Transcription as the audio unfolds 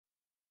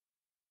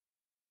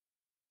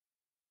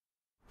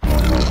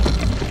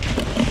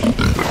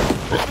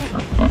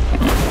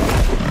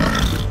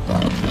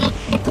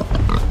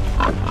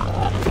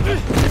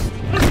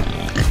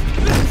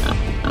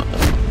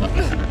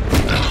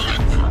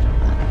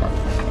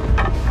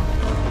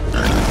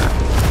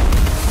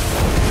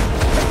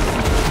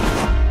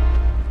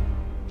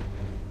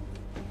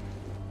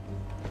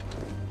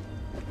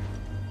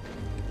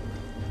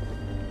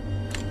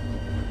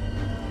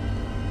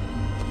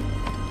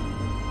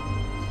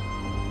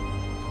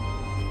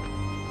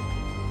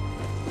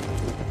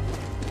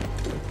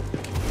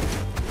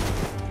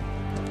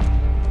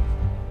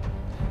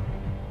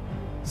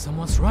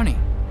Someone's running.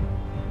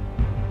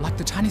 Like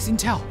the Chinese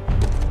intel.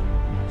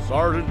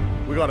 Sergeant,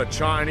 we got a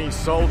Chinese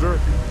soldier.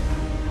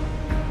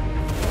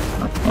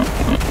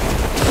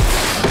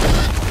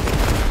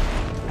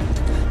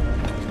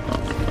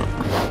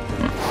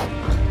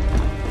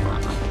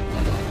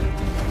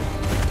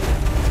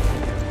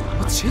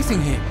 What's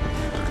chasing him?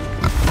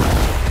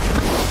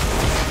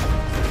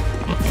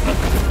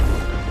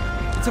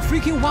 It's a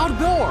freaking wild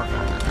boar!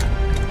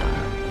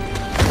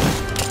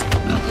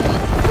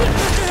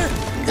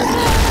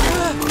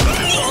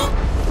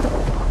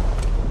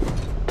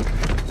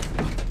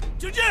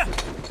 警戒！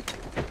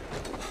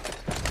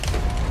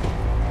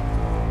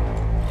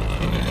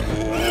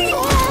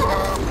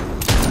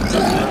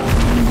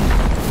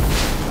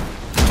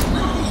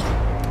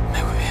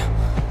美国兵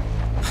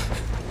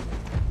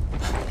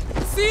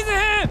 ！Seize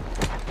him!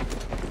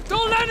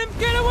 Don't let him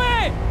get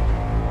away!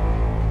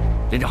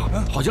 连长，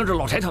好像是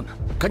老柴他们，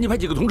赶紧派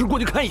几个同志过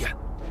去看一眼。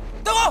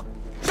大哥，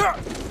是，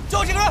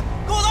叫几个人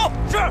跟我走。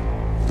是，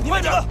你们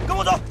几个跟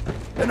我走。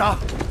连长，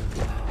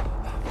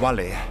万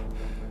里、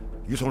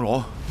于从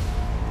容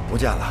不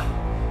见了。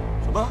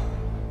什么？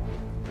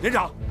连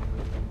长？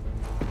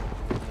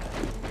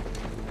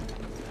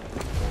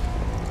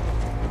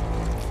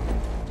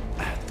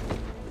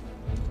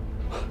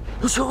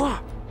有小二。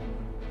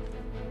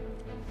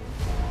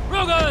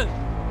Rogan!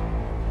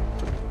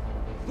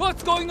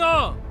 What's going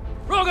on?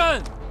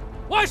 Rogan!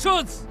 Why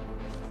shots?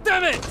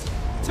 Damn it!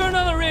 Turn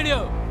on the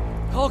radio!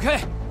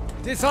 Okay,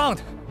 this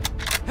sound.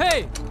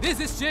 Hey, this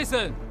is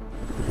Jason.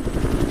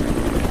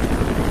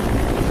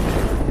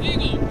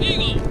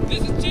 Eagle,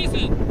 this is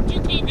Jason. Do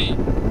copy.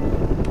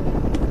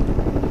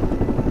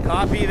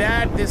 Copy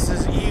that. This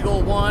is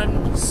Eagle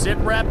 1, sit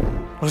rep.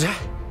 老柴，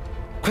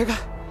快看，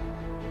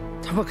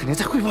他们肯定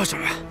在汇报什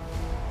么。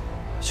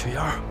雪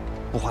燕，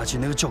步话器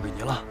那个交给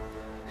你了。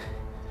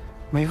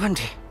没问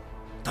题。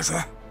大水，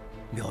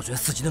瞄准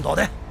司机的脑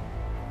袋，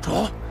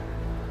走，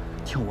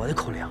听我的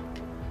口令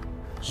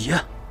，1、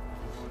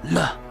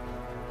2、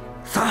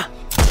3。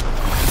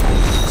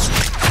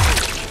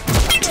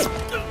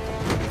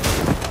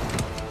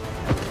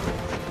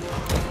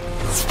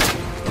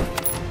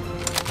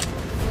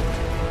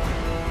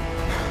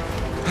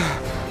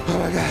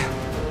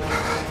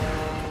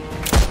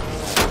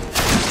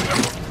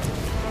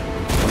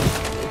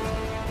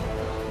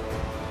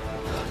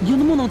你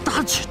能不能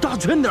大气大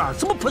全点？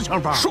什么破想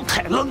法？手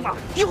太冷了，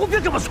以后别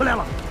跟我出来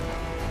了。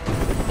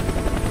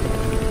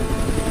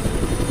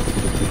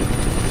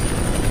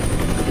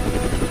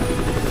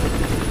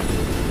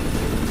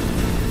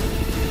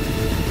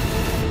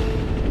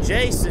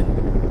Jason,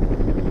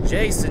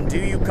 do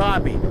you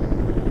copy?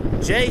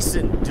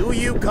 Jason, do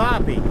you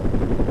copy?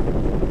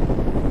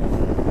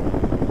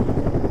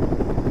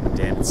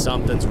 Damn it,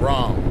 something's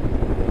wrong.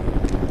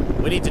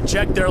 We need to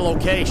check their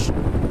location.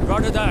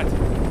 Roger that.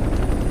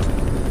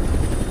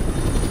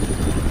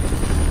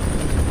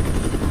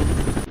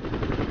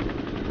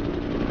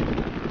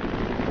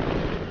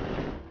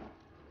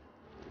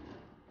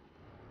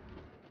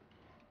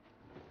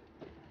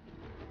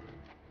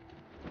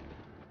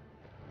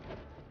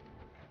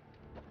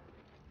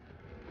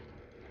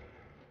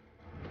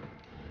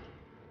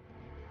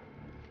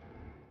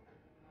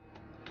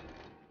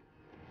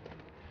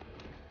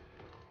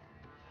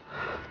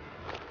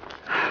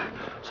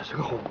这是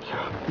个好东西，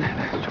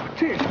来，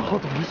这是好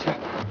东西。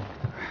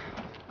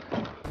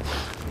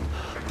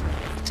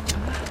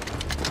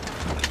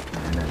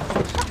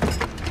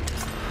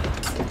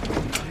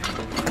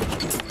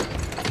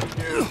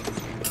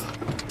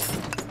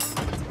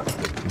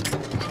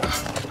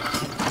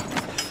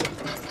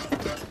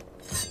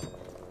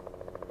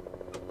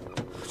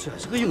这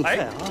是个硬菜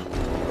啊！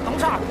等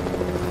啥？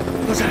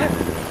老柴，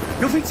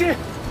有飞机！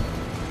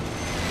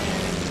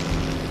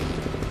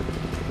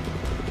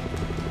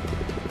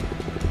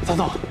张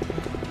总，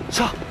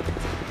撤！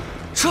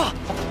撤！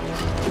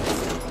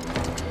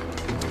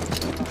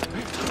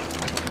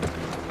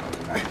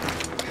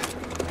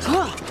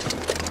撤！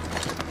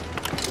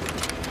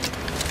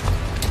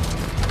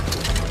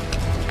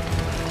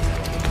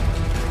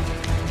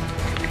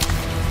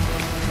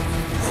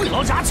回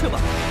老家去吧。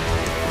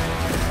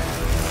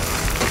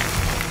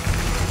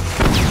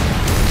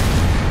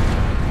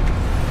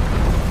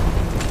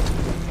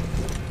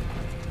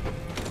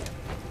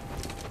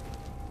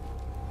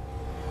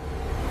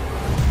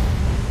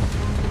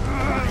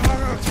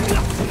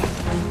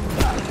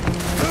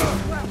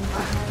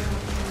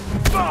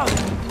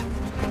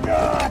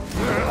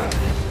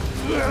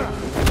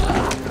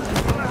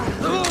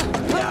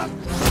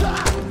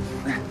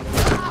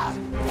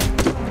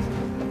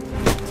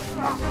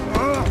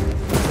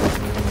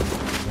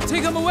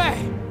Take him away!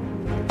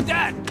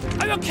 Dad,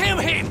 I will kill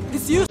him!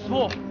 It's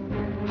useful!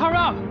 Hurry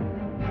up!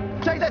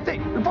 Take that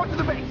thing! Report to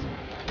the base!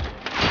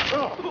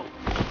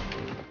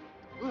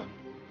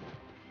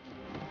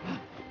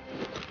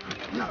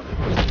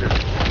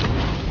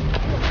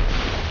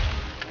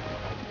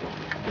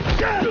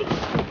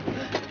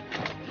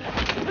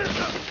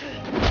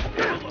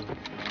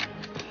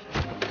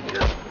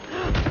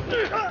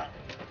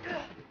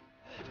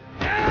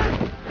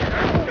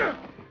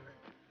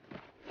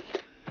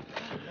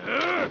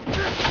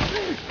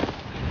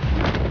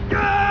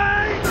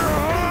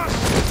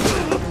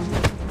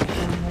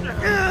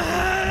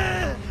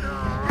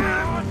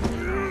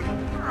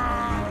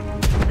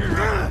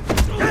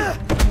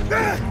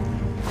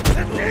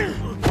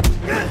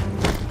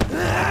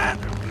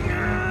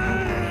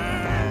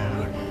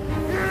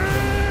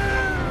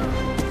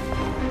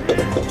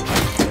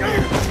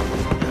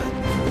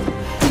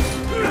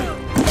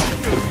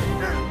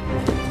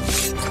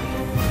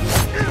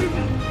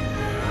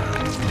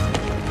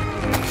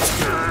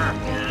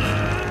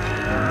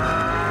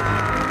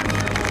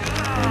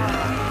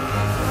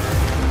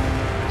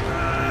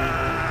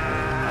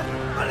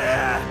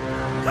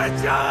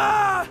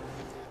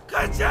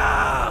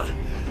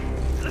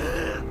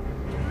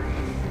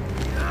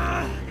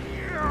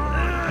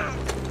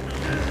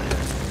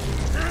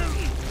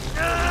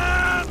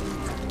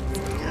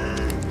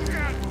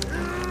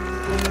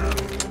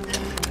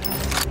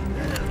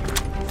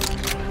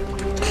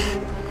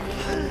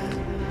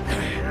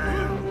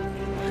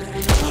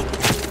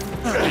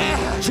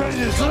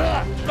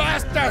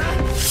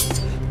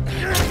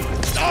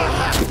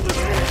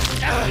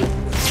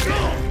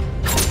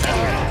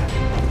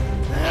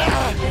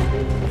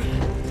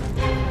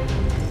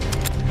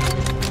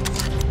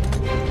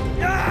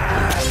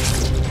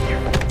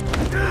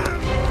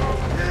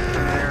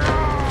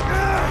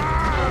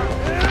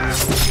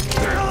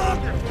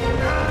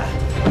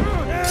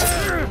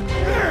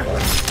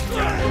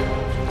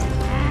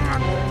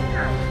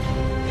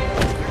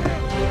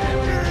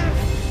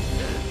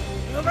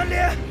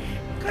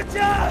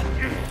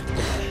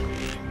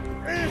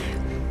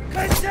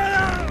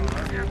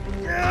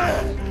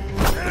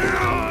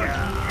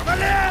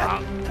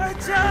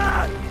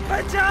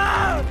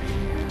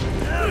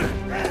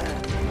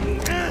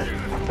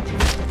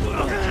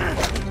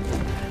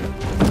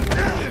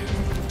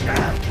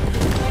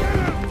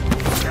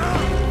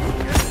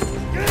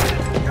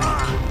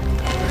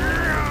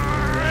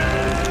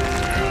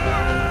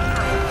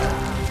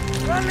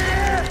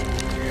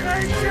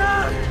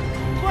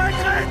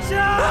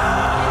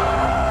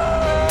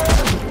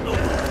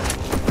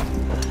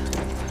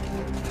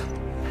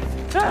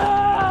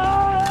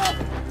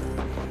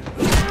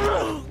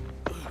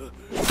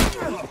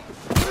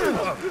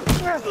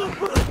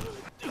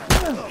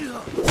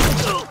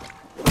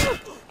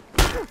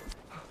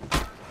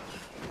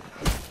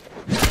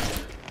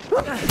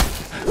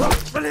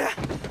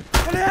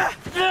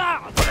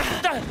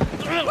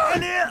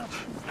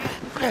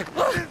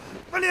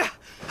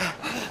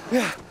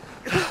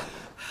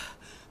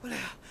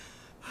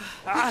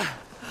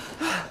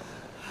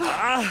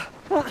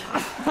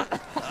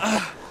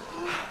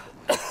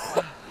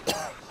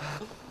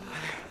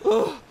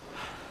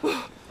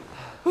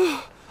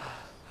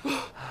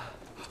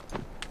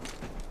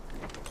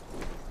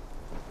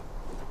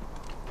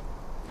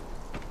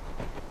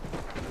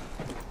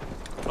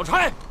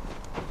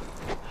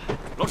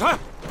 老柴，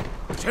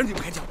谁让你不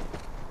开枪？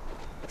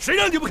谁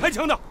让你不开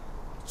枪的？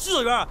指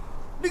导员，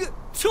那个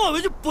情报委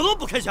就不能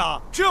不开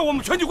枪，这样我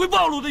们全局会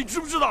暴露的，你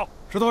知不知道？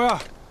指导员，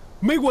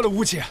美国的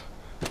武器，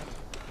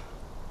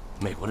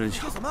美国人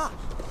枪，什么？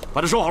把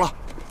它收好了。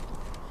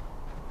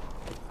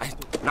哎，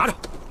拿着。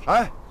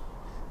哎，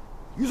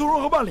于松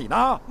荣和万里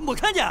呢？没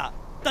看见，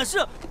但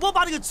是我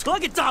把这个车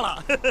给炸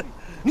了。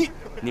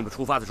你们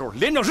出发的时候，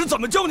连长是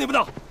怎么教你们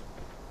的？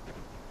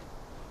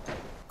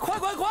快，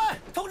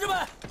同志们，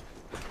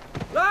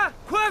来，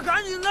快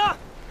赶紧的，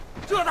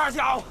这大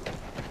家伙。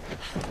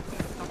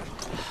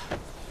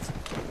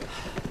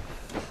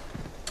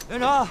连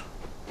长，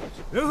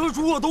人和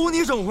猪都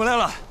你整回来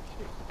了。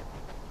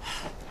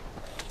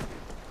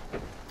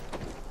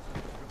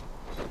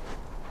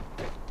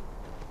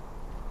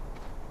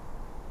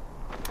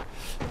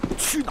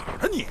去哪儿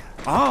啊你？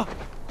啊！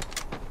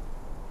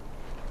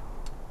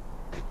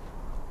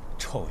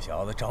臭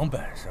小子长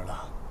本事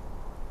了，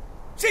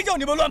谁叫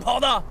你们乱跑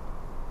的？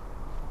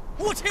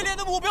我7连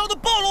的目标都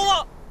暴露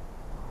了。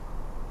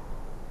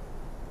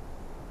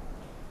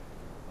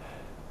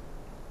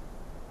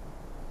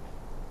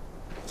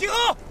集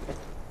合！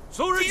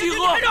所有人集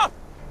合！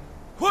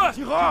快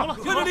集合！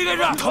现在离开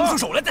这！腾出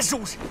手来再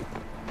收拾。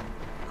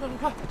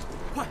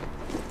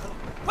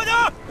快点！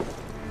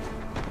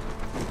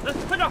来，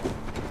快点！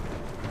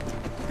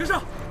跟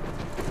上！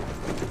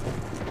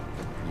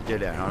你这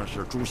脸上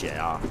是猪血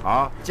呀？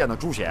啊，见到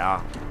猪血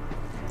呀？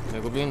美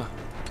国兵呢？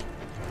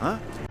啊？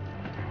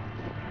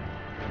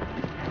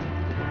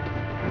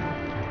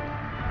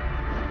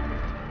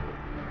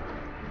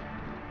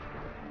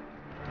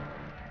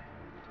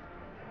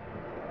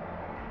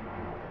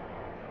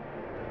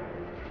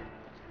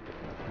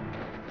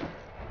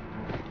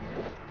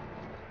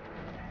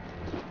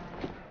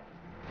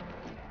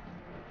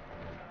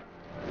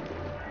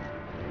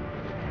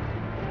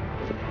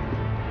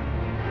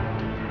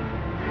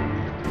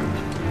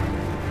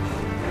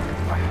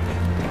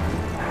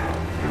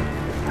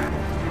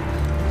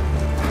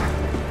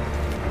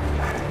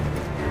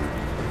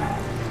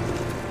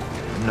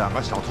两个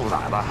小兔崽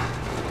子，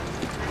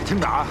听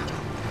着啊！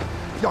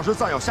要是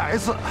再有下一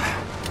次，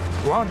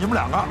我让你们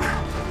两个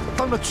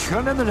当着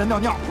全连的人尿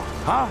尿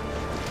啊，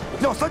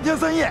尿3天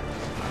3夜，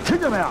听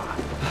见没有？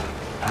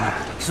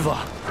师傅，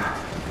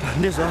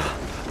那时候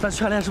咱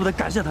全连是不是得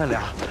感谢他俩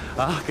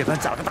啊？给咱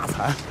加了个大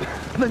餐，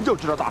那你就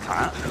知道大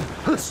餐，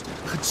可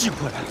忌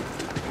讳。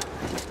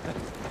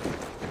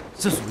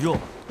这猪肉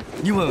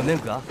你问问恁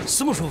哥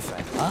什么时候分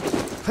啊？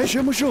还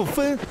什么时候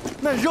分？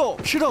那肉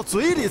吃到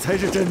嘴里才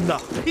是真的。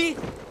嘿，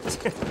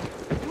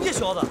你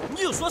小子你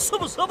就说是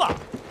不是吧？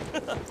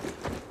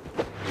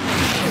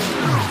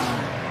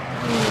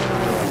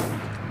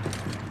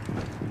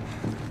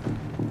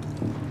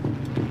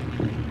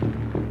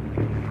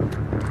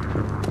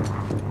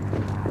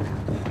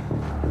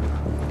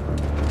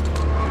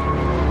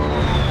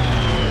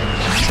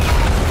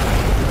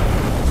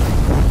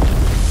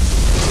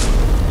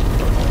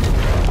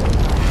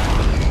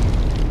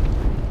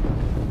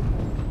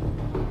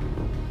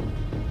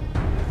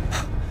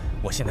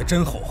我现在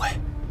真后悔，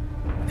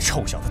把那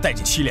臭小子带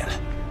进七连来。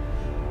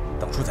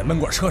当初在闷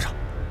罐车上，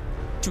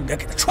就应该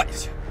给他踹下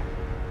去。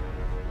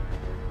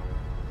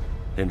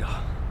连长，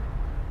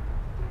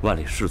万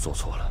里是做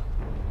错了，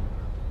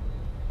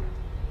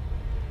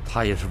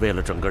他也是为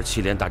了整个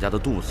七连大家的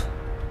肚子，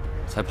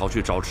才跑去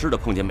找吃的，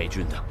碰见美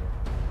军的。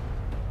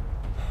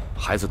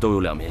孩子都有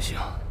两面性，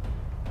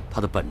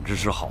他的本质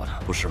是好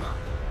的，不是吗？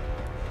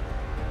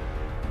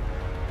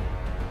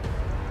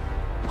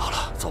好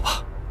了，走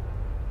吧。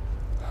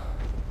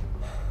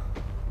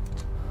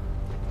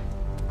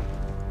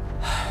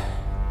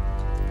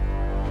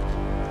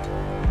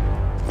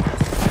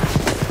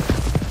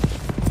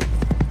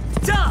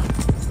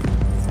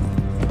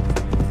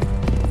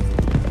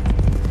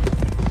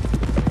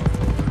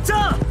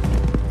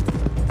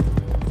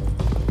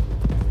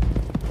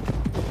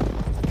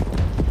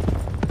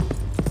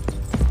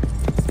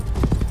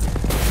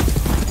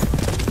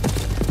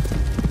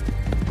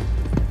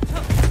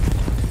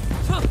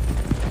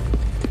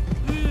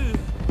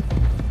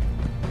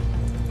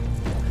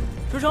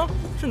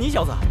 是你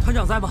小子，团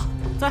长在吗？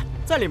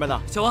在里面呢。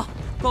小王，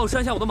帮我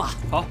拴一下我的马。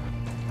好。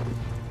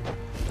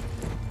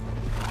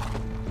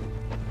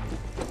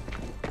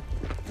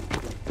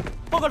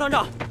报告团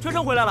长，学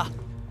生回来了。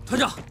团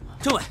长，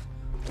政委，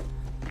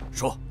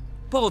说。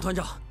报告团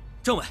长，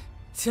政委，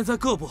现在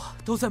各部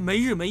都在没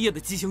日没夜的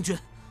急行军，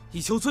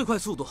以求最快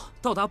速度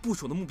到达部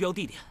署的目标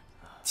地点。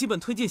基本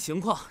推进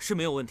情况是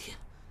没有问题，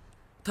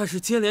但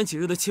是接连几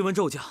日的气温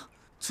骤降，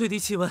最低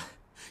气温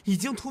已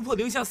经突破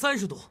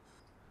-30°。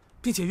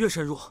 并且越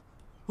深入，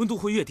温度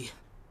会越低。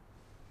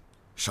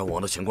伤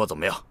亡的情况怎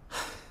么样？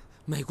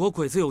美国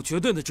鬼子有绝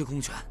对的制空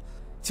权，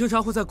经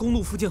常会在公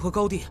路附近和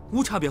高地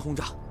无差别轰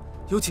炸。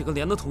有几个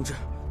连的同志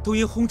都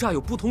因轰炸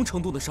有不同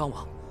程度的伤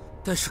亡。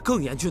但是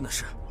更严峻的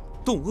是，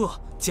冻饿、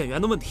减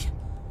员的问题。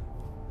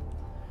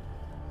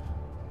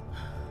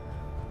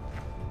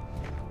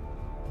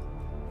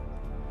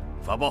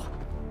发报：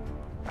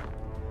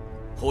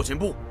后勤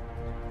部，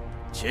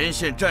前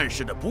线战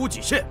士的补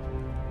给线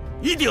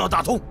一定要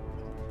打通。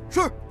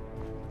 是，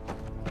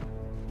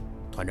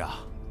团长，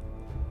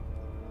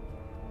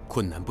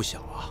困难不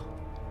小啊！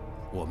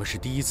我们是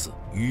第一次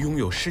与拥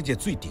有世界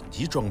最顶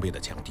级装备的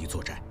强敌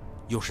作战，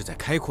又是在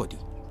开阔地，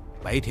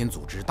白天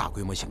组织大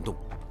规模行动，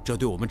这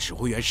对我们指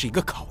挥员是一个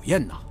考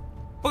验呐。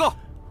报告，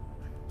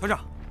团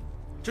长，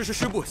这是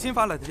师部新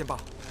发来的电报。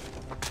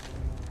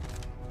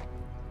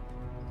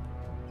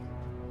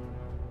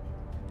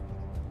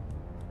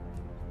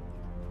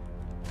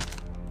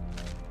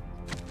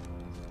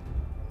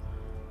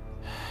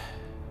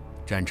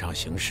 战场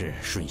形势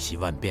瞬息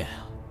万变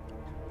啊！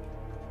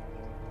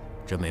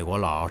这美国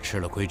佬吃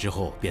了亏之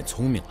后变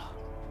聪明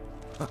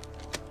了，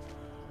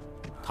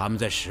他们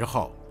在10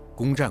号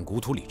攻占古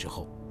土里之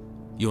后，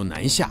又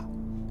南下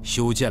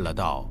修建了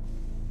到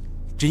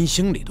真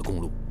兴里的公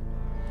路，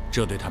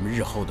这对他们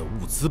日后的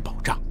物资保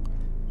障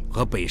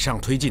和北上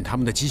推进他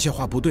们的机械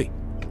化部队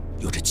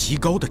有着极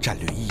高的战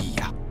略意义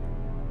呀。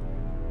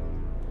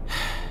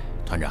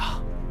团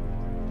长，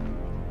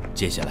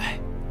接下来。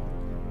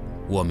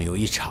 我们有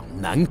一场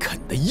难啃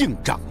的硬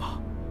仗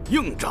啊！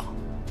硬仗，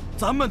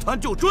咱们团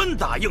就专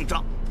打硬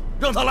仗，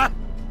让他来。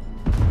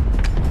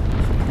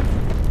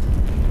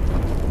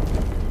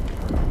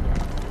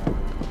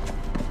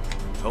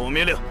传我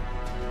命令，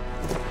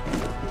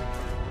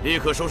立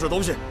刻收拾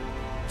东西，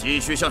继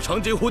续向长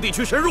津湖地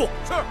区深入。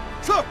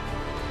是。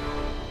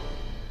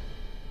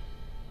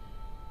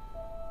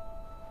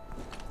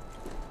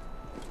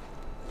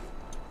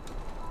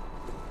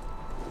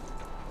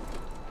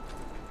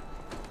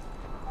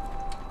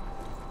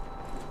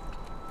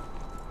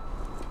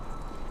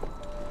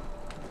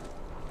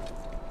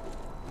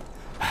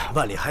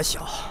万里还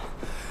小，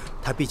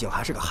他毕竟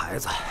还是个孩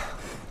子，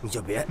你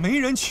就别……没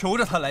人求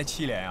着他来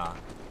七连啊！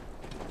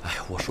哎，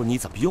我说你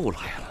怎么又来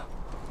了？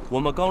我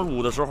们刚入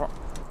伍的时候，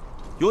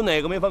有哪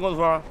个没犯过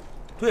错啊？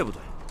对不对？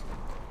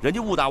人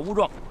家误打误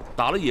撞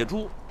打了野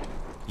猪，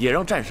也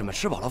让战士们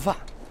吃饱了饭，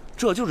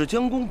这就是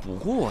将功补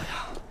过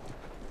呀。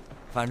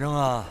反正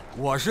啊，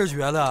我是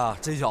觉得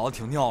这小子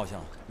挺尿性，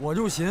我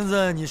就寻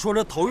思，你说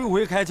这头一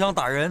回开枪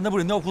打人，那不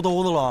得尿裤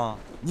兜子了？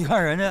你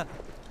看人家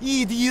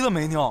一滴都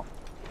没尿。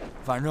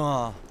 反正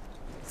啊，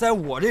在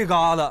我这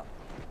疙瘩，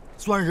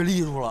算是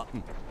立住了。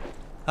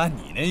按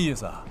你那意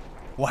思，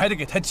我还得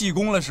给他记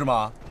功了是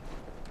吗？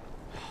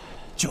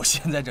就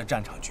现在这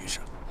战场局势，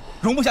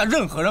容不下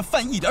任何人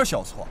犯一点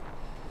小错，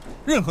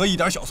任何一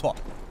点小错，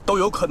都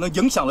有可能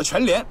影响了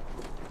全连，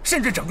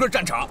甚至整个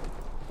战场。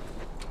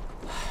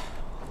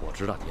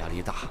知道你压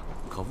力大，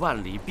可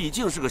万里毕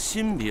竟是个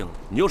新兵，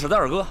你又是他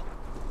二哥，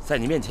在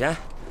你面前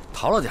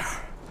逃了点儿，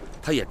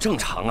他也正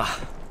常啊。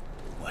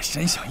我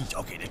真想一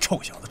脚给这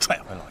臭小子踹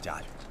回老家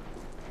去。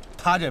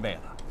他这辈子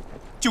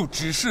就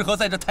只适合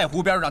在这太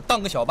湖边上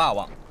当个小霸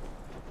王。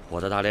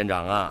我的大连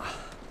长啊，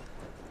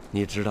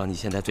你知道你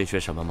现在最缺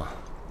什么吗？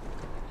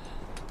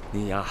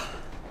你呀，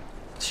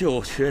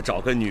就缺找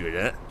个女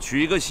人，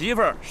娶一个媳妇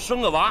儿，生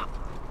个娃。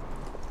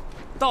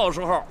到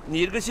时候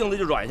你这个性子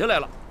就软下来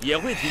了，也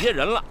会体贴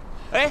人了。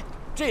哎，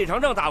这场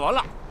仗打完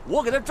了，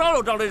我给他张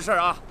罗张罗这事儿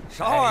啊。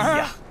啥玩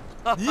意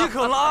儿？你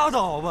可拉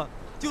倒吧！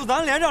就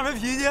咱连长这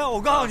脾气，我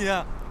告诉你，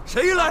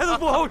谁来都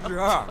不好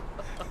使。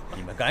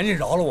你们赶紧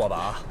饶了我吧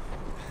啊！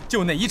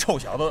就那一臭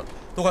小子，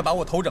都快把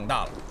我头整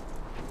大了，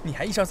你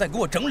还一下再给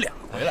我整2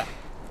回来。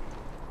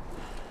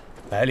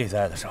百里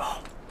在的时候，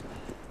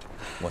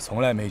我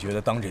从来没觉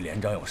得当这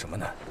连长有什么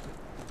难，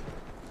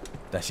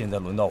但现在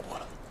轮到我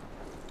了，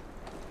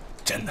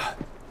真的。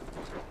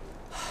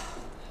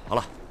好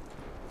了，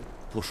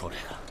不说这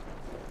个。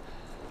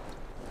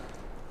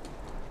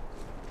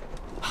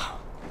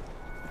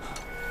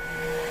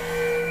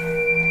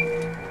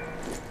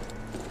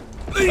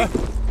哎，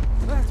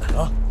怎么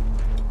了？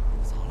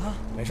咋了？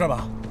没事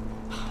吧？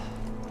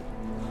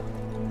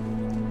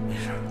没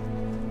事，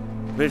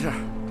没事，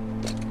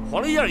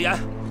晃了一下眼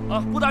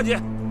啊，不打紧。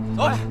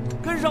走，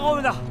跟上后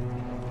面的。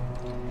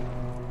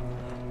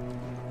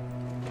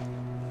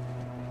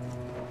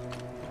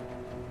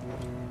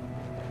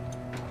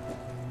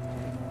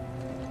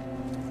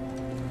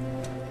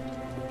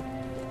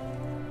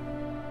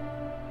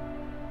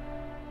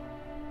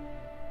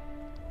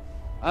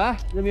哎，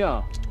任命，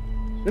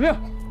任命，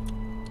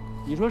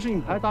你说是你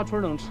排大春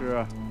能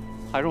吃，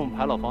还是我们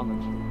排老方能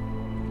吃？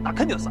那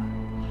肯定是。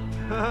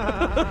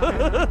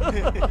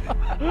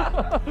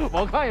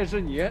我看也是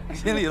你，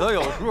心里头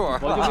有数。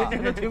我就没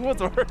跟着停过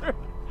嘴儿，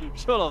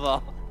是了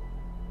吧？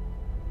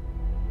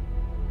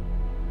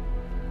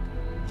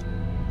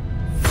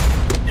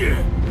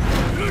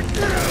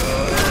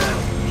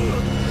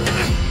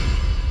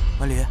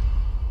万里，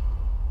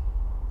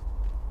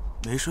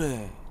没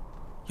睡，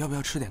要不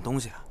要吃点东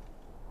西啊？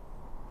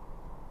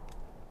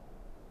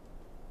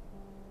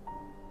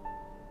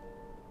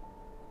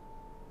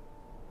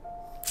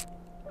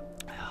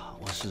哎呀，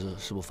我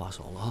是不是发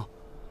烧了啊？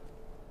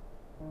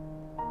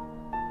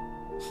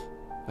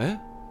哎，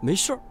没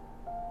事儿，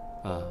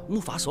没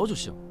发烧就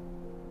行。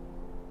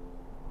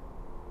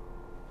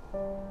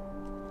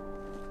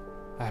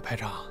哎，排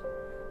长，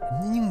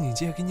宁宁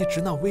姐给你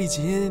织那围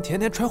巾，天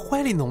天揣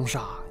怀里弄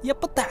啥也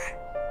不带。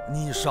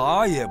你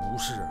啥也不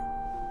是，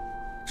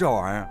这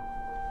玩意儿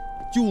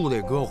就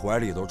得搁怀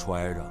里头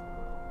揣着，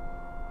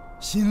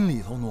心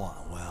里头暖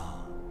和呀。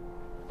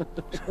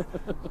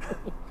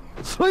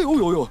哎呦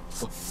呦呦！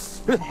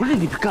不是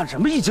你干什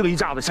么一惊一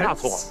乍的，吓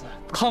死我了！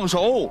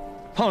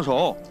烫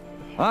手，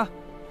啊，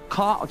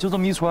咔就这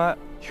么一揣，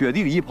雪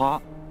地里一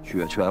趴，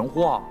雪全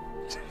化。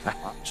哎，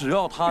只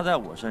要他在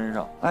我身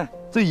上，哎，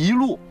这一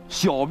路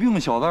小病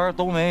小灾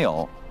都没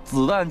有，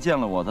子弹见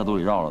了我他都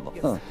得绕了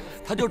都。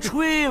他就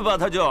吹吧，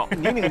他就。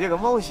宁宁这个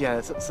冒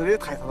险是得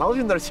太上老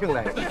君那儿请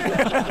来的。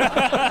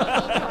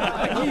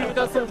你以为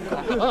他送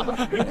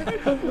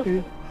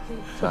你？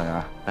小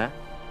杨，哎，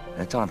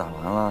仗打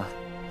完了，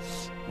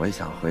我也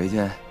想回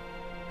去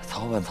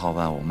操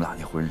办我们俩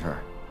的婚事儿，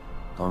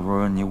到时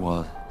候你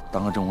我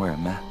当个证婚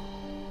人呗，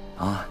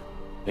啊？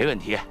没问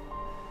题，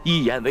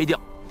一言为定，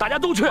大家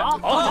都去。好，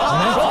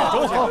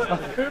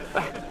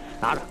来，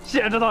拿着，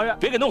谢指导员，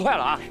别给弄坏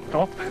了啊！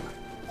走，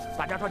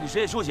大家抓紧时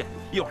间休息，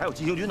一会儿还有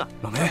急行军呢。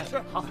老梅，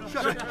是，好，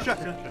是。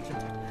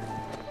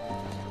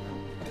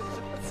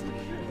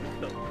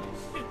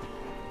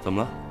怎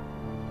么了？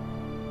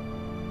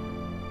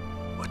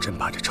我真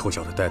把这臭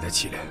小子带在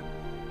七连，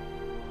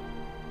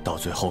到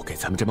最后给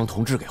咱们这帮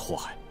同志给祸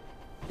害。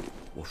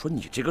我说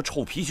你这个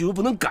臭脾气又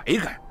不能改一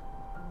改，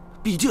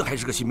毕竟还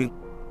是个新兵，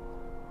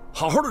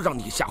好好的让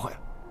你给吓坏了。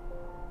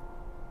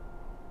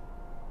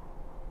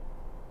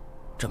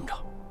这么着，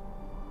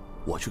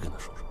我去跟他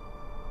说说。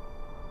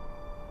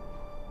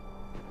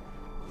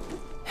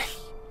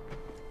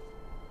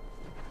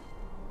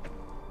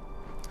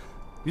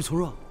于从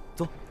若，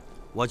走，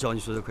我教你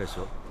学点快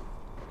说。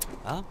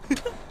啊，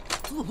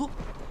走，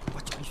我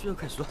教你学点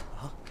快说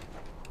啊。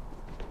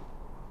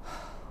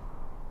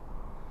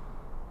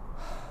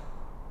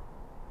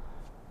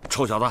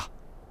臭小子，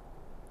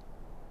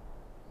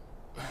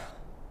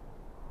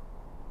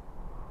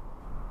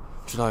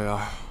指导员，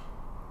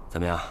怎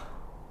么样？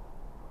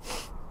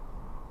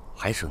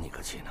还生你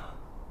个气呢？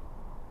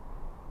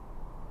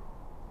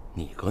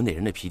你哥那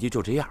人的脾气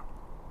就这样，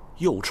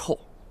又臭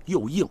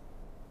又硬，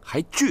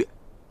还倔。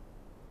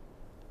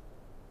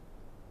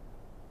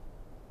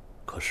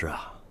可是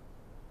啊，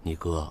你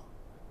哥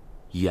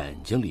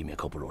眼睛里面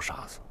可不揉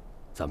沙子。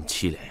咱们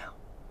七连呀，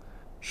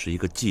是一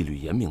个纪律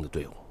严明的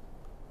队伍，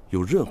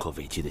有任何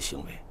违纪的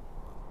行为，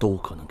都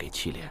可能给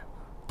七连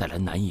带来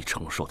难以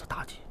承受的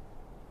打击。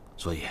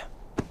所以，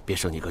别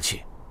生你个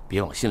气，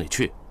别往心里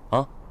去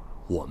啊。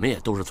我们也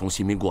都是从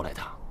新兵过来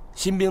的，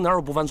新兵哪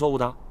有不犯错误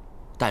的？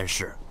但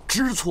是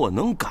知错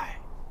能改，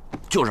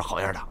就是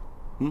好样的。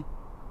嗯，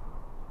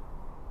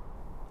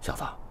小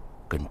子，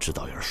跟指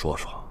导员说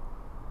说，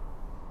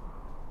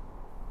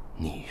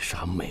你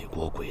杀美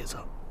国鬼子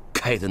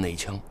开的那一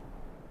枪，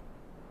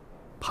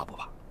怕不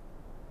怕？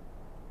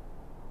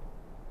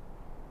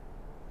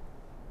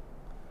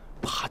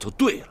怕就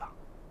对了。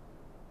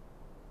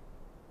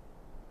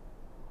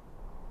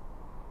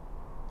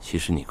其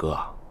实你哥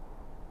啊，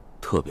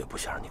特别不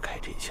想让你开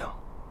这一枪，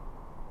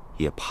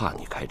也怕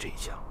你开这一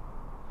枪，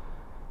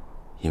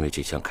因为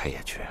这枪开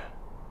下去，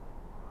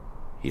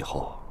以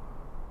后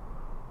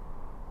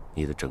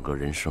你的整个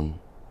人生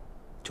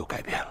就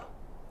改变了。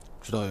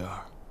指导员，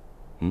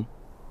嗯，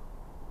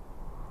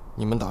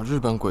你们打日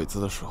本鬼子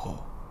的时候，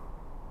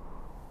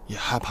也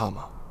害怕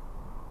吗？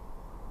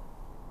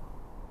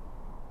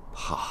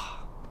怕？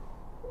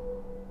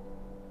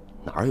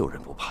哪有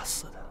人不怕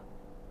死的？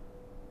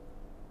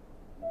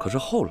可是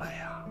后来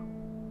呀，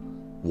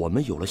我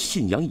们有了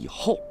信仰以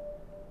后，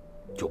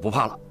就不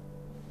怕了。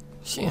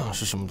信仰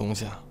是什么东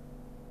西啊？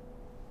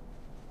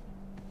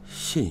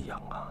信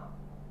仰啊，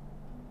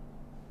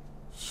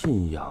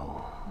信仰。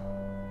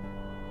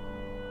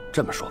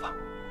这么说吧，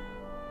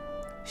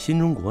新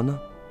中国呢，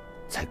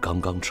才刚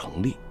刚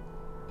成立，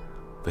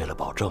为了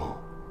保证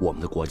我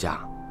们的国家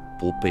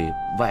不被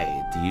外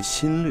敌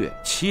侵略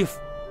欺负，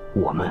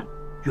我们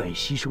愿意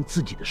牺牲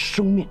自己的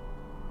生命，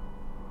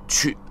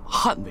去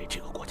捍卫这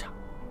个国家。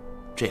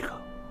这个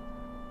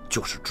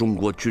就是中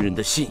国军人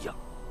的信仰。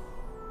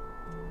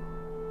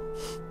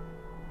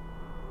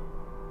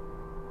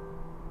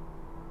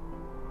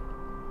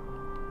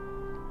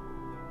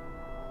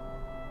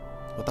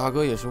我大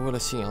哥也是为了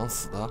信仰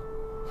死的。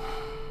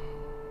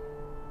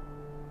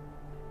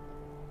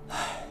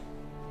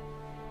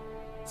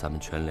咱们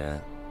全连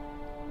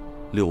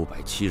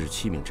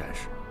677名战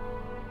士，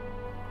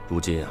如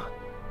今啊，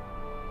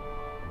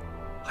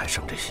还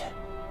剩这些。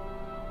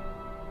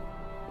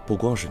不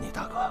光是你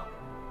大哥，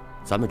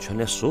咱们全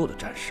连所有的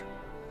战士，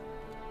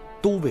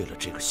都为了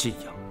这个信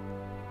仰，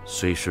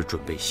随时准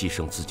备牺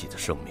牲自己的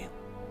生命。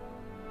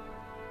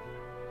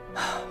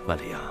万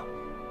里啊，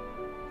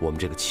我们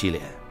这个7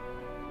连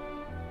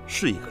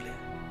是一个连，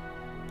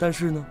但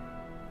是呢，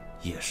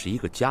也是一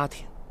个家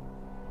庭。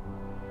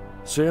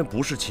虽然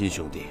不是亲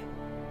兄弟，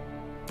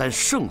但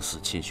胜似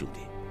亲兄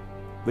弟。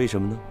为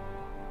什么呢？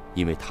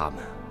因为他们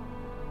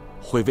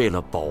会为了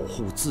保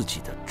护自己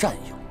的战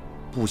友，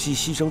不惜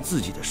牺牲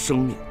自己的生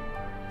命。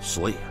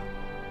所以啊，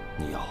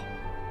你要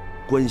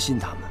关心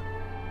他们，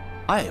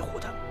爱护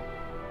他们，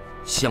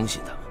相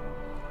信他们。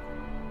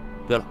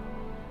对了，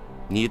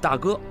你大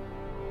哥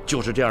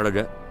就是这样的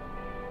人。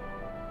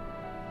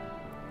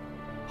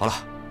好了，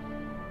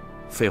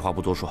废话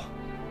不多说，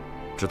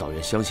指导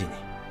员相信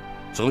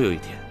你，总有一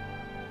天，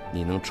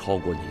你能超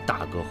过你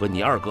大哥和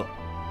你二哥，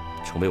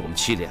成为我们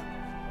7连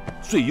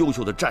最优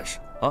秀的战士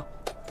啊！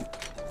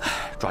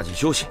抓紧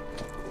休息，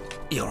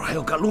一会儿还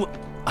要赶路。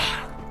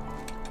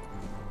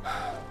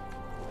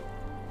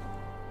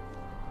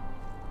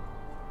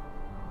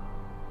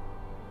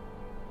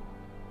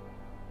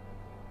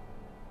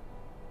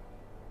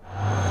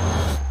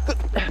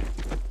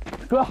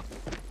哥，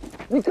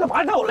你干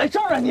嘛让我来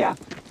这儿啊你？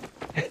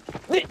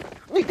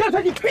你干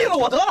脆你毙了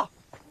我得了，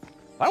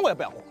反正我也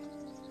不想活了。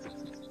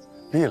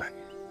毙了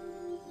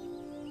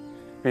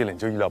你，毙了你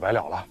就一了百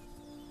了了。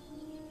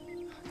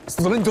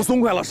死了你就松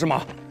快了是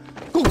吗？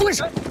给我跪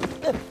下！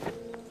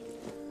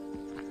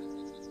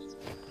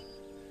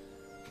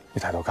你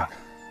抬头看看，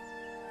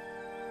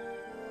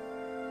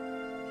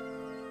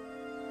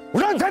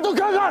我让你抬头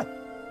看看。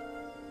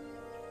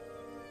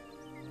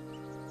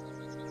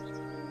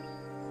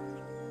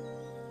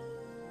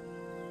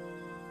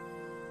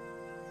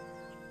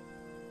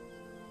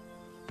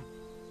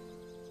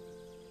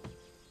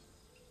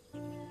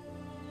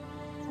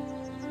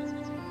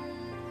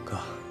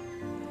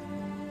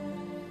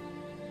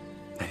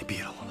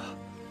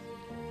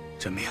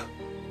这命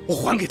我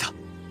还给他，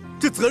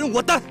这责任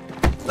我担。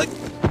哎，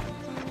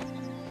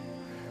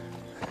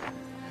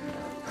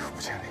吴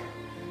经理，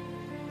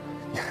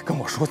你还跟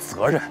我说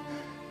责任？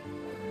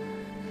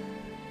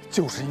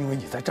就是因为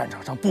你在战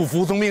场上不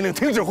服从命令、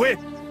听指挥，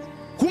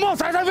胡茂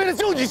才为了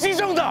救你牺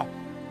牲的。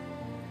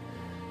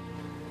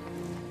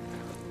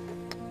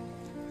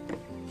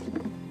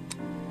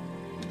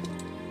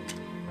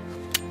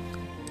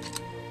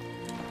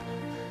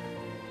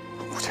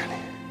吴经理，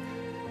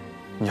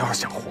你要是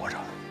想活着，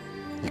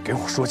你给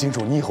我说清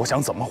楚，你以后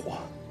想怎么活？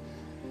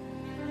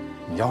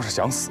你要是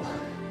想死，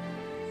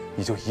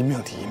你就一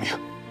命抵一命，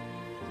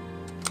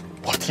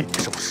我替你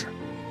收尸。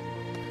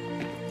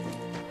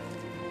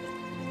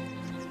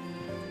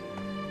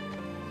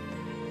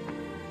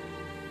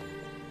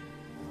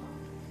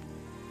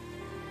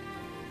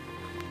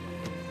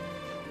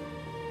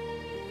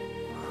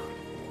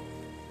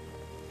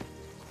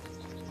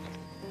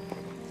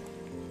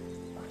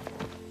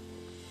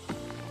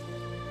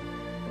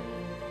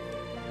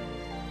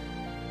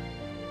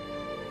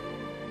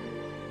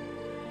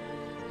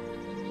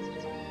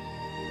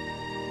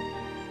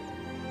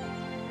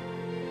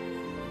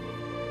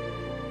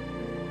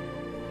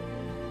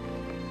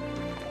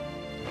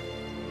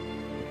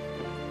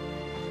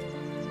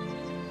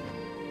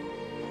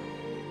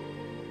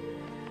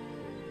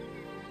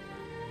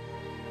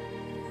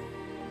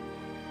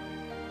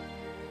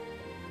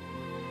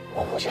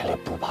我伍千里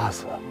不怕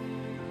死，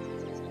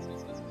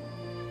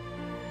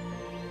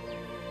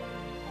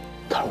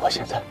但是我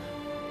现在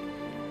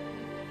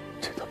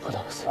真的不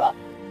能死，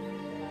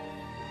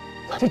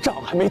咱这仗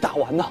还没打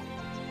完呢，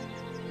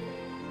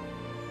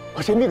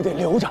我这命得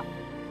留着，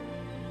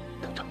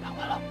等仗打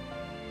完了，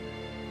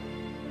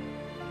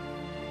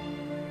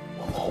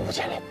我伍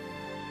千里，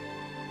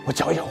我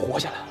脚也活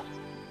下来了，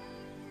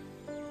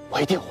我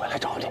一定回来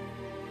找你，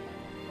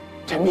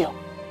这命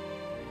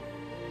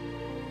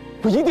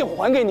我一定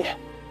还给你。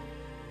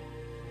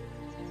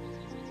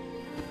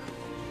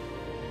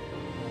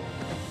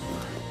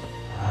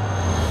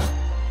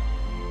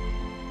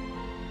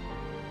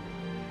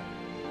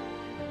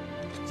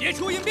解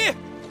除隐蔽，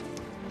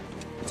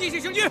继续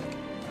行军。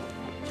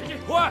前进，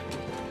快，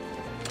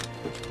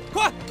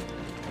快！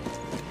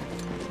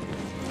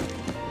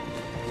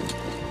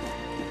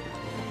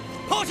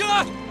炮起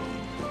来！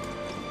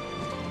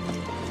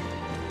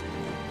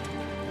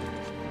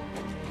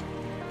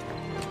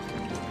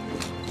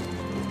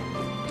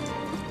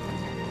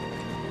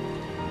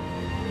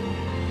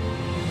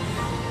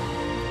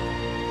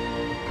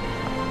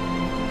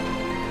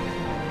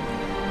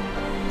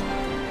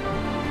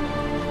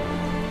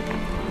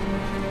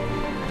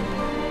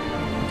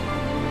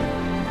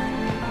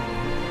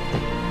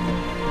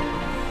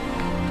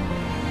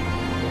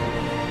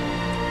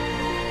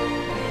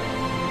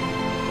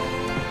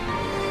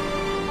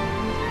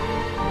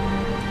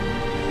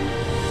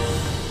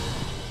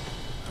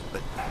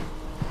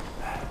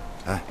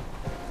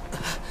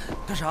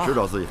知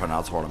道自己犯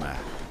啥错了没？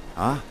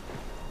啊？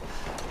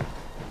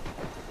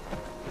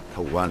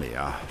他伍万里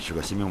啊是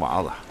个新兵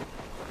娃子，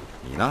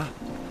你呢？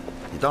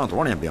你当了多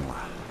少年兵了？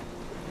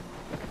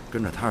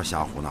跟着他是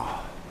瞎胡闹？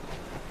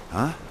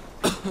啊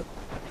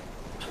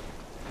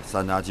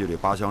？3大纪律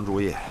8项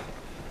注意，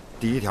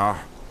第1条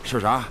是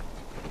啥？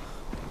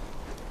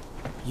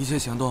一切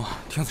行动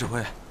听指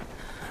挥。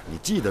你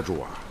记得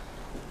住啊！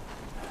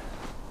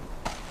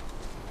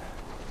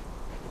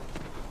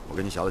我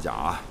跟你小子讲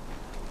啊，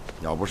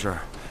要不是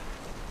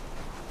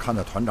看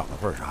在团长的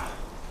份上，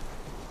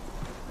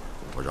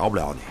我饶不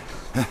了你。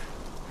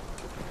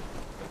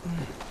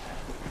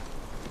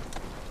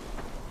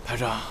排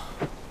长，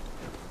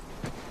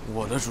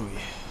我的主意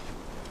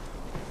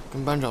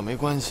跟班长没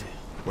关系。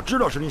我知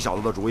道是你小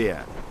子的主意，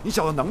你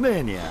小子能耐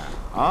呀你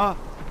啊！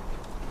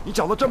你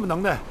小子这么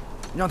能耐，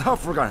你让他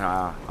扶着干啥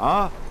呀？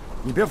啊！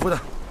你别扶他，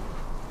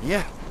你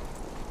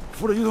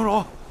扶着于同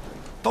荣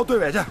到队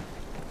尾去，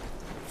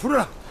扶着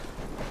他。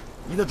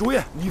你的主意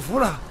你服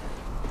了。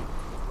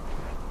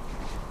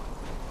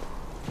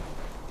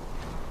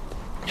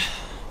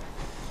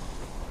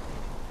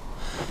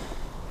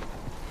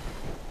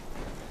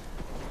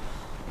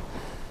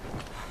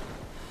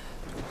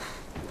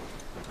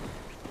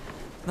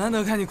难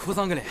得看你哭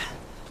丧个脸，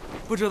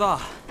不知道，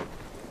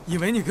以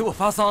为你给我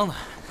发丧呢。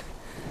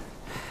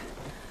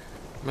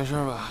没事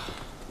吧？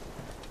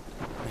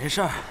没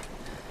事儿，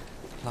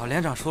老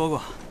连长说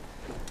过，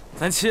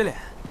咱7连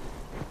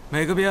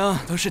每个兵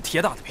都是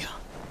铁打的兵，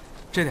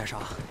这点伤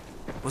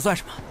不算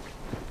什么。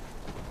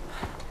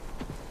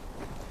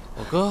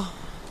我哥，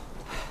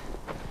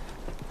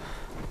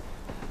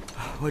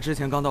我之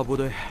前刚到部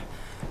队，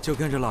就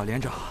跟着老连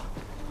长。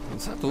你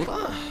才多大？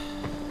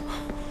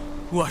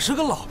我是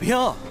个老兵，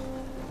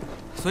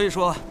所以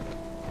说，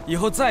以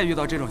后再遇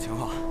到这种情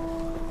况，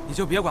你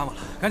就别管我了，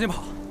赶紧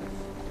跑。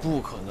不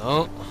可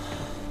能，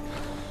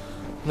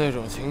那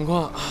种情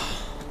况，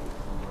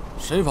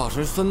谁跑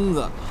谁孙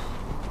子。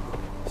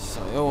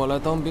想要我来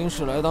当兵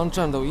是来当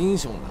战斗英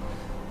雄的，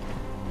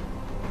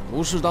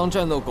不是当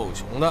战斗狗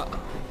熊的。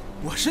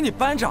我是你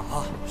班长，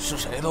是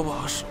谁都不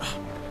好使。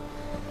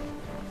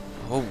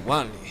我伍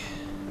万里，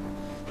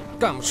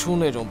干不出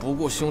那种不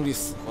顾兄弟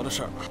死活的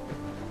事儿。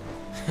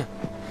哼！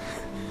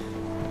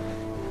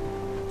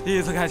第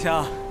一次开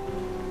枪，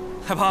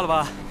害怕了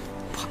吧？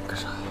怕个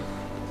啥？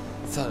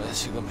再来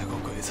7个美国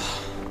鬼子，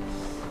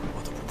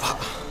我都不怕。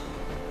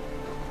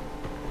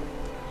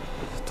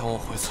等我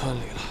回村里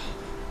了，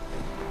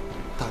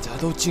大家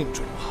都敬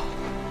重我。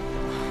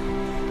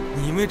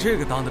你因为这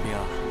个当的兵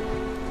啊？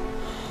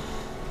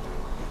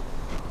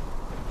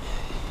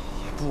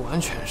也不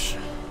完全是。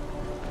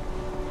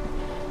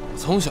我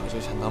从小就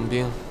想当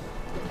兵，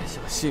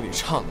像戏里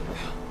唱的那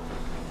样，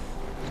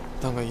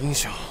当个英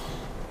雄，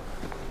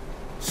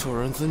受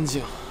人尊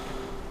敬。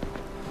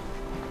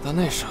但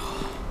那时候，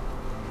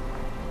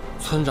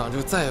村长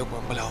就再也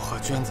管不了我和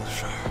娟子的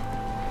事儿。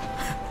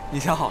你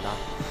想好的？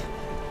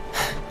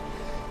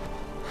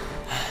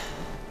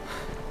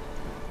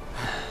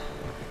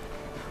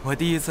我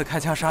第一次开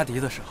枪杀敌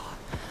的时候，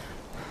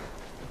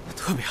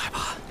特别害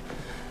怕。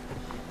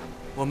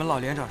我们老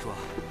连长说，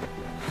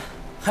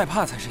害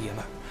怕才是爷们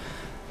儿。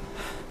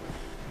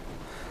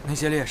那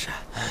些烈士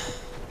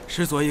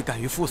之所以敢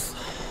于赴死，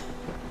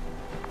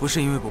不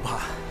是因为不怕，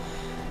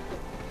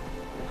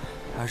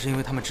而是因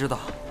为他们知道，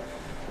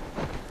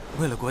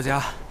为了国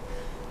家，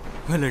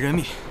为了人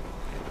民，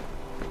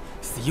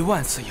死1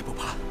万次也不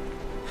怕，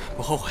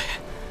不后悔，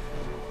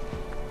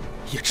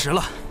也值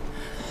了。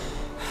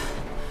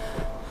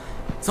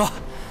走，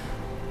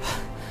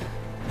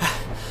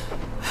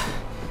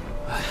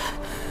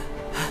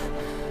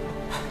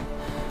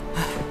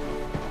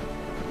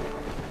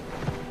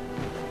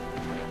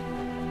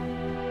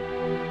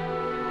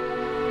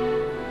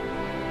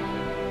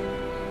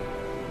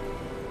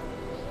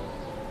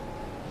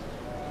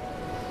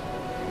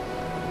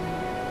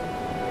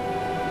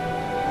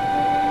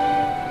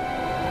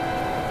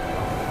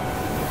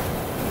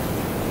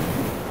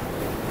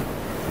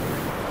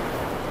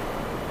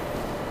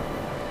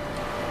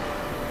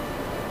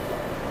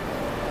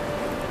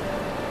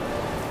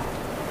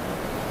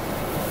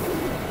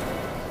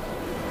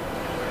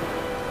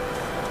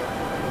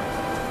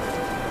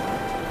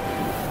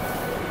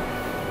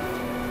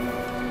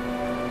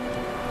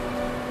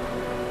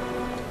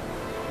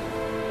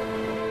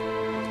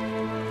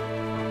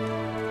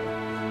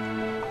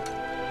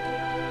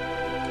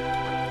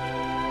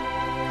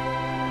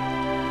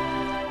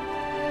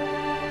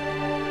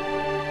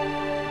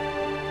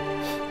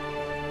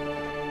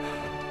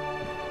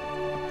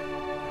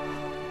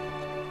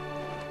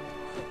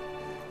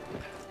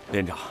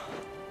连长，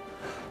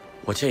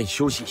我建议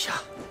休息一下。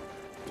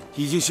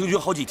已经行军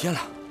好几天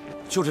了，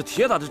就是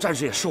铁打的战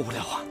士也受不了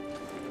啊。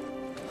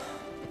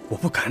我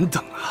不敢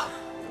等啊！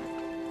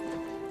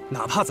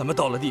哪怕咱们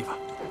到了地方，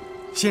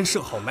先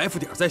设好埋伏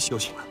点再休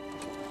息了。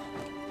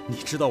你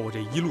知道我这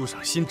一路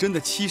上心真的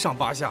七上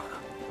八下的。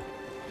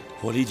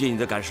我理解你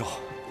的感受，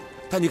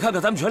但你看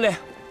看咱们全连，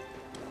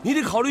你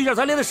得考虑一下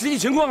咱连的实际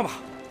情况吧。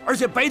而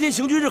且白天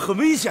行军是很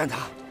危险的。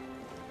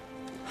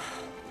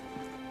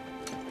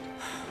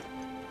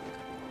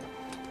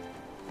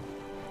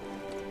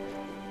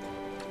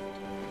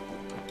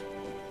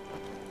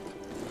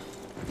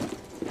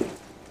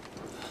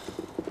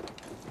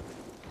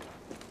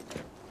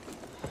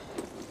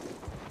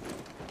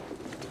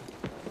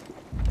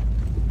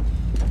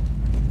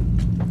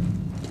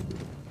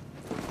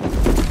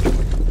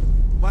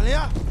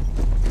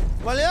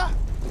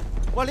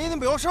万里，你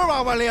没有事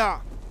吧？万里，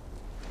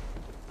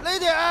雷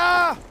爹，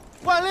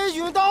万里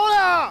晕倒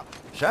了。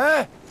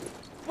谁？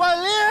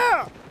万里。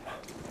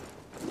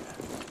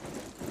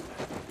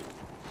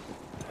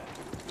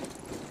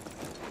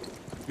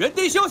原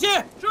地休息。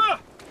是。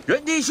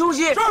原地休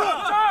息。是。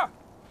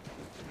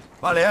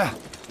万里，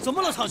怎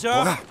么了，长兴？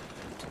我看。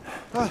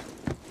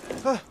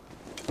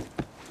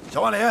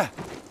小万里，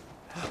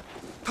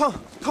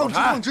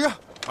烫直，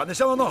把那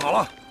箱子弄好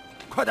了，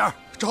快点！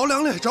着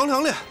凉了，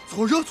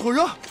搓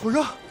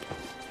热。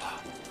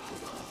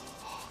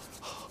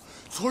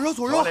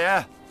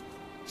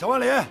小万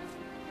里，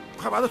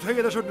快把他腿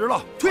给他伸直了，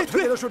腿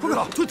给他顺直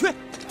了，腿。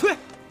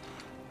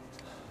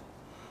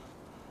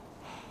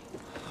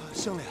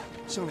姓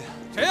李，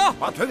谁呀？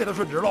把腿给他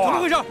顺直了啊！怎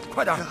么回事？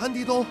快点！天寒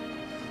地冻，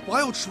我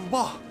还有吃不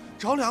饱，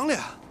着凉了。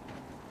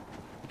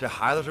这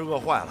孩子是饿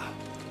坏了。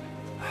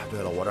哎，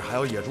对了，我这还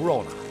有野猪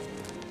肉呢。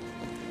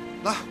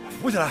来，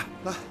扶起来。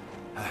来。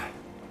哎，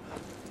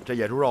这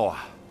野猪肉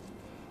啊，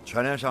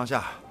全连上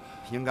下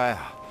应该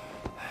啊，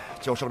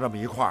就剩这么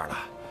一块了。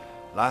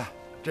来，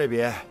这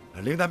比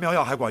灵丹妙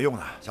药还管用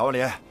呢。小万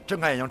里，睁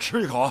开眼睛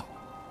吃一口，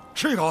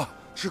吃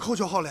口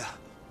就好了。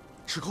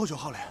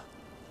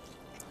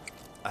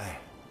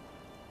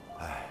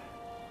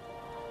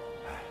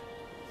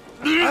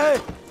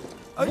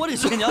我的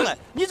亲娘嘞！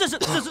你这是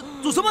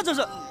做什么？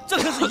这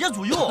可是野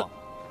猪肉。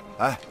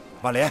哎，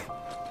万里，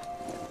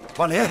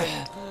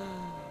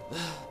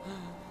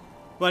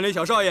万里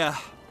小少爷，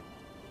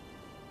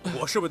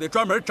我是不是得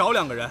专门找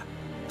2个人，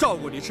照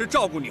顾你吃，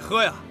照顾你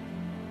喝呀？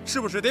是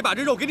不是得把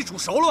这肉给你煮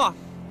熟了啊？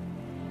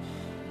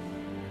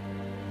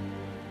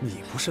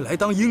你不是来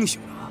当英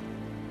雄的啊？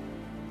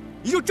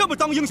你就这么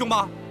当英雄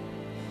吗？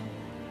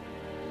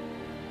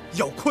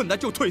有困难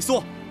就退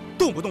缩，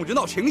动不动就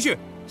闹情绪。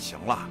行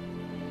了，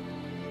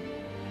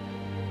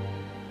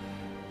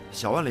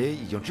小万里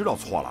已经知道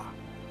错了，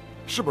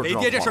是不是？雷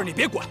爹这事儿你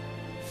别管，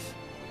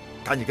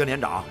赶紧跟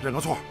连长认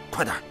个错，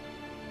快点！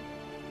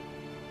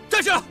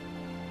站下！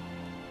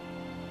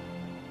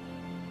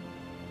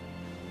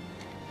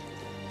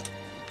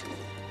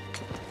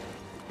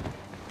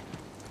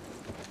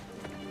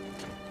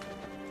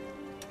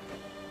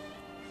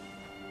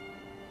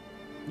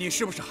你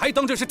是不是还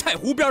当这是太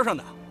湖边上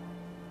的？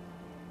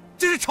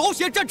这是朝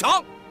鲜战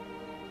场，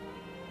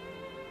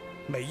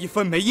每一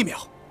分每一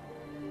秒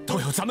都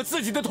有咱们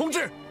自己的同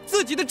志、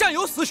自己的战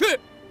友死去。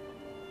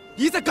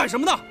你在干什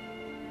么呢？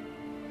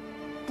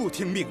不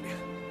听命令，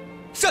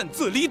擅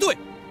自离队。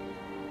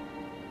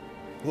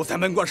我在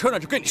闷罐车上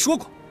就跟你说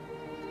过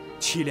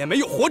，7连没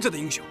有活着的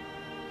英雄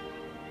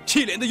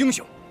，7连的英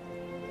雄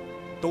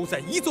都在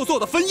一座座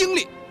的坟茔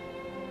里，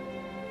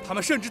他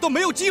们甚至都没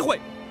有机会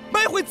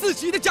埋回自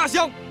己的家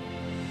乡。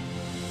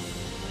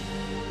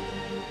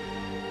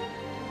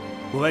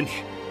我问你，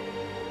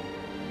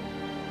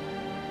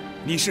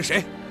你是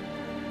谁？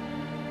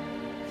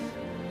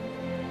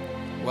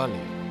万里。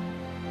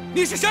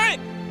你是谁？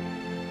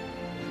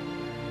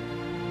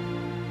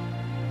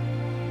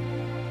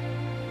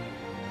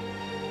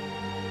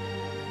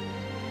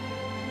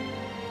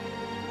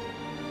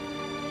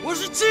我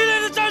是7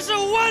连的战士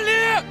伍万里。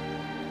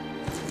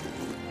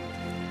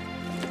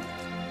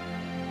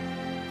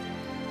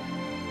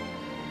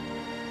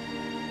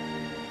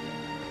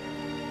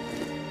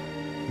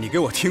你给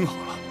我听好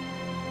了，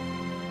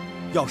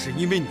要是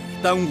因为你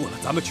耽误了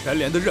咱们全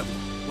连的任务，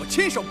我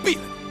亲手毙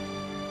了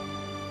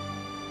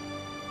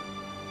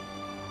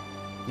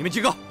你！你们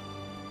几个，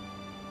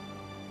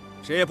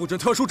谁也不准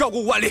特殊照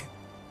顾伍万里。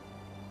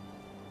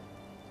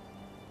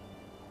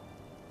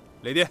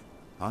雷爹，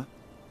啊，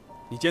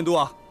你监督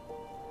啊。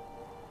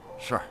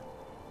是。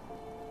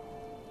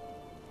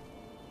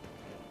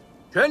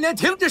全连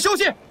停止休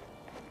息，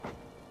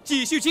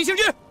继续勤行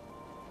军。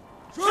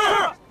是。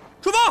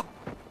出发。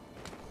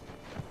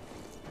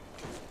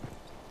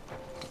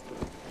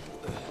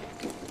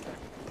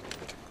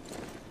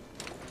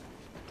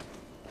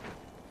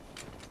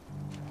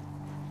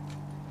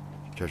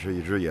这是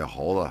一只野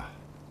猴子，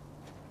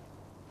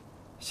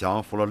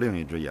降服了另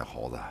一只野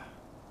猴子。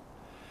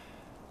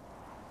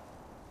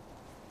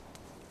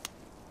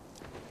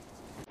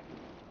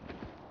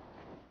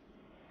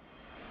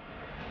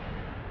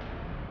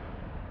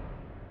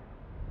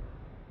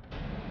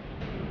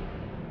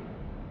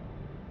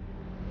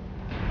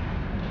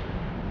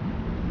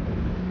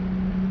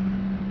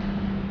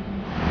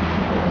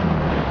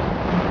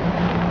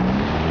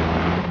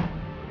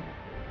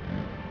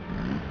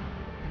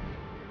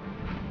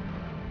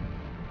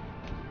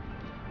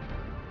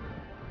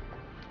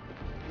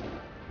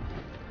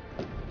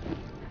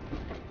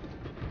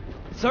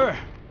Sir,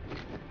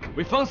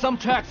 we found some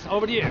tracks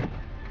over there.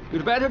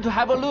 You'd better to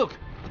have a look.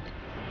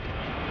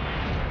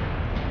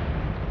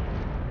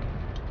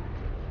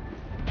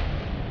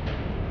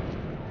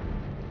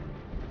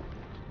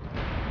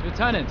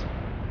 Lieutenant,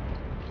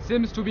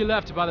 seems to be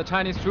left by the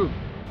Chinese troop.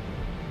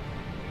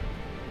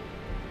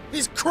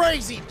 These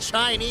crazy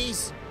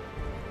Chinese!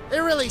 They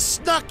really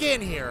snuck in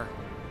here.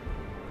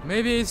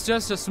 Maybe it's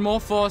just a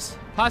small force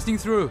passing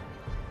through.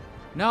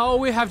 Now all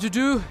we have to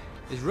do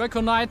is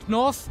reconnoiter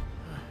north,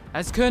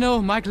 as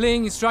Colonel Mike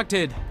Ling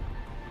instructed.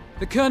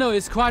 The colonel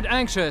is quite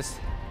anxious,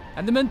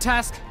 and the main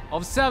task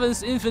of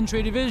 7th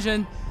Infantry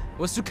Division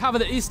was to cover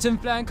the eastern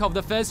flank of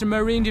the 1st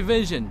Marine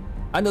Division.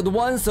 And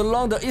advance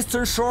along the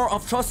eastern shore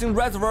of Trossing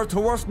Reservoir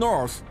towards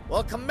north.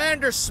 Well,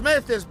 Commander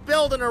Smith is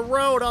building a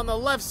road on the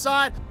left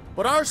side,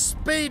 but our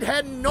speed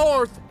heading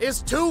north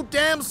is too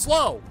damn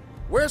slow.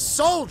 We're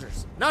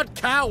soldiers, not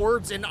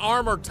cowards in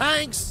armored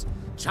tanks.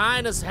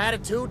 China's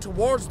attitude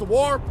towards the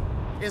war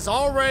is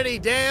already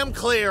damn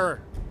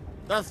clear.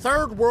 The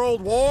Third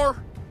World War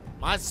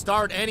might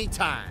start any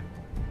time.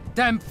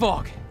 Damn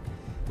fog.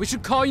 We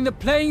should call in the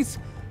planes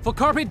for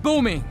carpet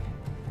bombing.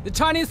 The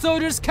Chinese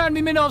soldiers can't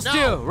be made of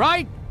steel,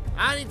 right?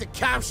 I need to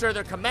capture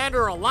their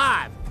commander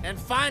alive and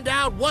find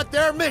out what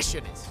their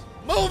mission is.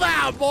 Move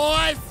out,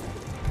 boys!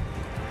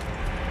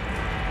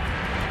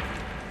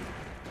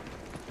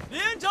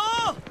 连长，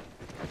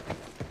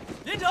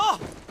连长，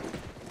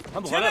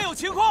前面有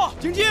情况，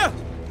警戒！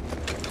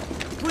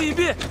注意隐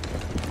蔽。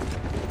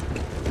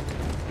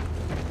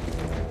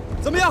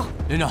怎么样？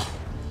连长，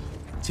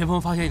前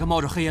方发现一个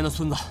冒着黑烟的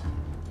村子。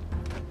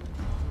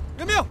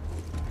任命，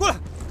过来，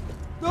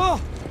走。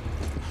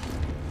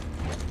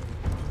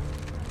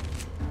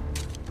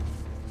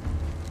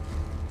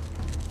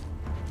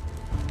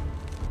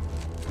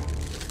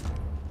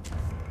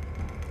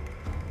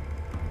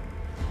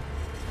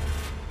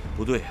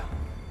不对呀，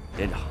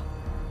连长，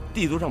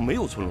地图上没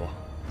有村落。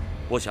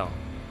我想，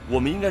我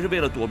们应该是为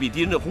了躲避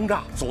敌人的轰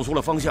炸，走错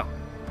了方向。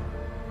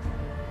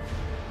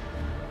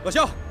老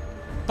肖，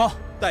到，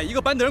带一个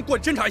班的人过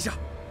去侦查一下。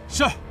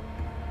是。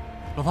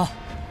老方，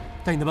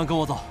带你的班跟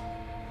我走。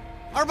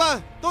二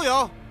班都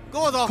有，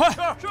跟我走。快，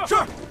是。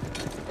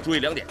注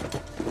意2点：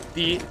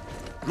第一，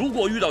如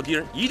果遇到敌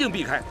人，一定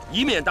避开，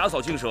以免打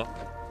草惊蛇；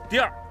第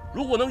二，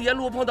如果能沿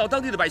路碰到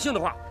当地的百姓的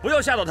话，不要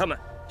吓到他们，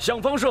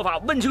想方设法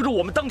问清楚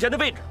我们当前的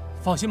位置。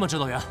 放心吧，指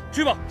导员。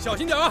去吧，小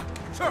心点啊！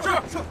是。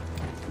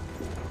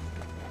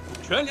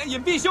全连隐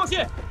蔽休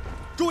息，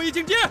注意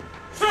警戒。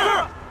是。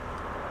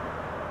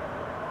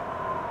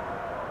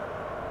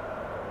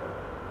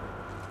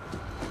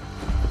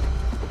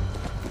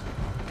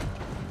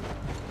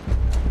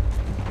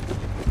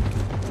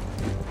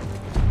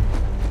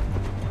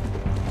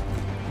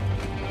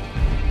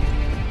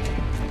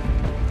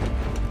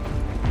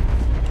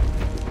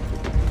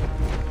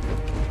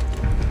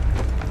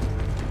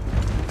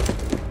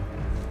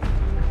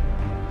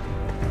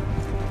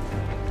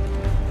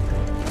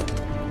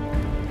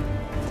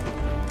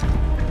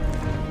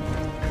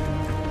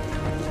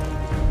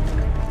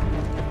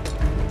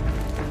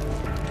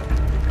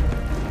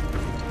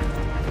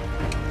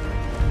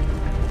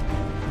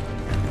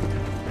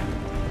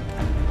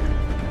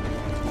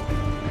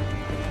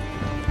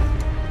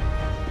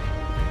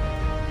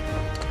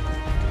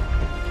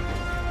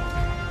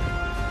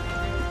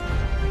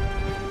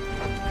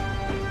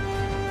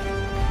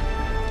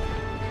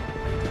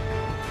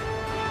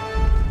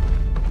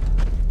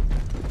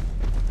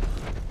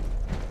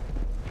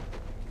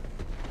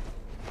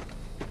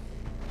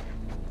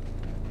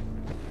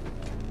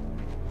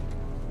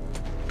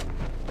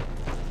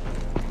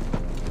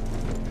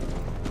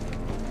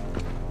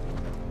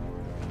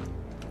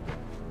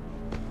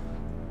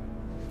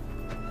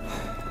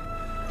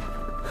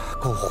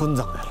够混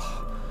账的了，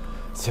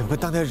这不跟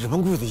当年日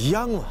本鬼子一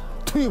样吗？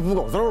退步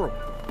狗揍。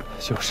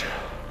就是，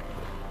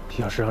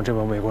要是让这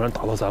帮美国人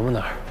打到咱们那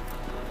儿，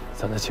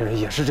咱的亲人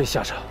也是这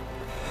下场。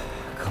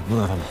可不能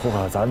让他们祸害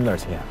到咱们那儿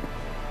去。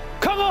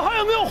看看还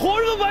有没有活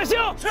着的百姓。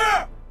是。